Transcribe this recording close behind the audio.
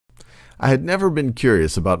I had never been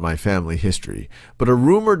curious about my family history, but a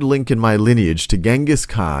rumored link in my lineage to Genghis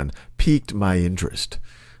Khan piqued my interest.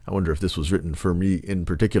 I wonder if this was written for me in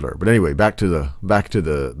particular. But anyway, back to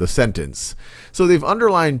the sentence. So they've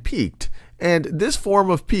underlined piqued, and this form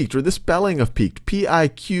of piqued, or this spelling of piqued,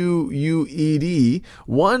 P-I-Q-U-E-D,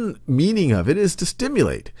 one meaning of it is to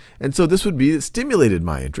stimulate. And so this would be it stimulated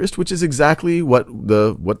my interest, which is exactly what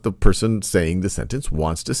the person saying the sentence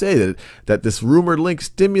wants to say, that this rumored link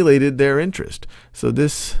stimulated their interest. So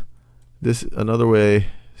this another way,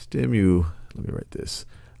 let me write this,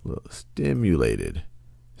 stimulated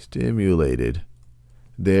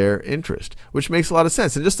their interest, which makes a lot of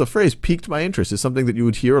sense. And just the phrase piqued my interest is something that you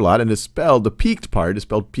would hear a lot, and is spelled, the piqued part is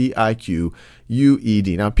spelled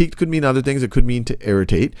P-I-Q-U-E-D. Now, piqued could mean other things. It could mean to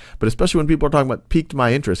irritate, but especially when people are talking about piqued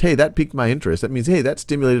my interest, hey, that piqued my interest, that means, hey, that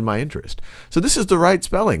stimulated my interest. So this is the right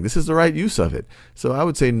spelling. This is the right use of it. So I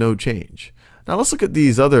would say no change. Now let's look at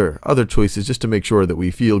these other choices just to make sure that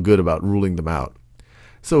we feel good about ruling them out.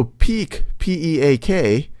 So peak,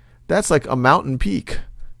 P-E-A-K, that's like a mountain peak.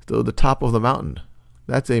 So the top of the mountain,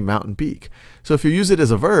 that's a mountain peak. So if you use it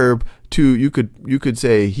as a verb, you could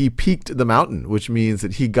say he peaked the mountain, which means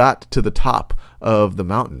that he got to the top of the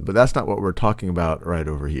mountain. But that's not what we're talking about right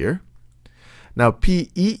over here. Now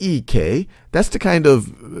P-E-E-K, that's to kind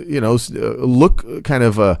of look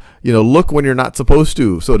look when you're not supposed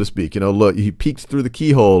to, so to speak. Look, he peeked through the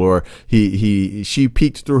keyhole, or she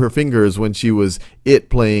peeked through her fingers when she was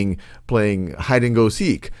playing hide and go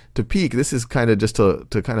seek. To peek, this is kind of just to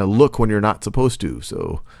kind of look when you're not supposed to.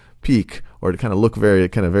 So peek, or to kind of look very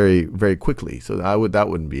very quickly. So that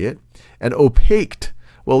wouldn't be it. And opaqued.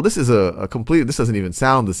 Well, this is this doesn't even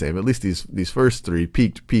sound the same. At least these first three,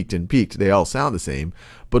 peaked, peaked, and peaked, they all sound the same.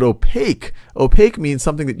 But opaque means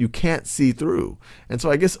something that you can't see through. And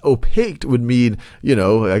so I guess opaqued would mean,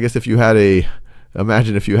 I guess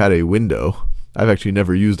imagine if you had a window. I've actually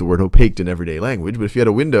never used the word opaqued in everyday language, but if you had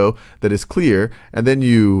a window that is clear, and then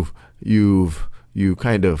you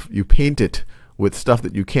paint it with stuff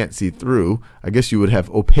that you can't see through, I guess you would have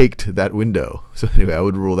opaqued that window. So anyway, I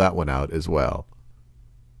would rule that one out as well.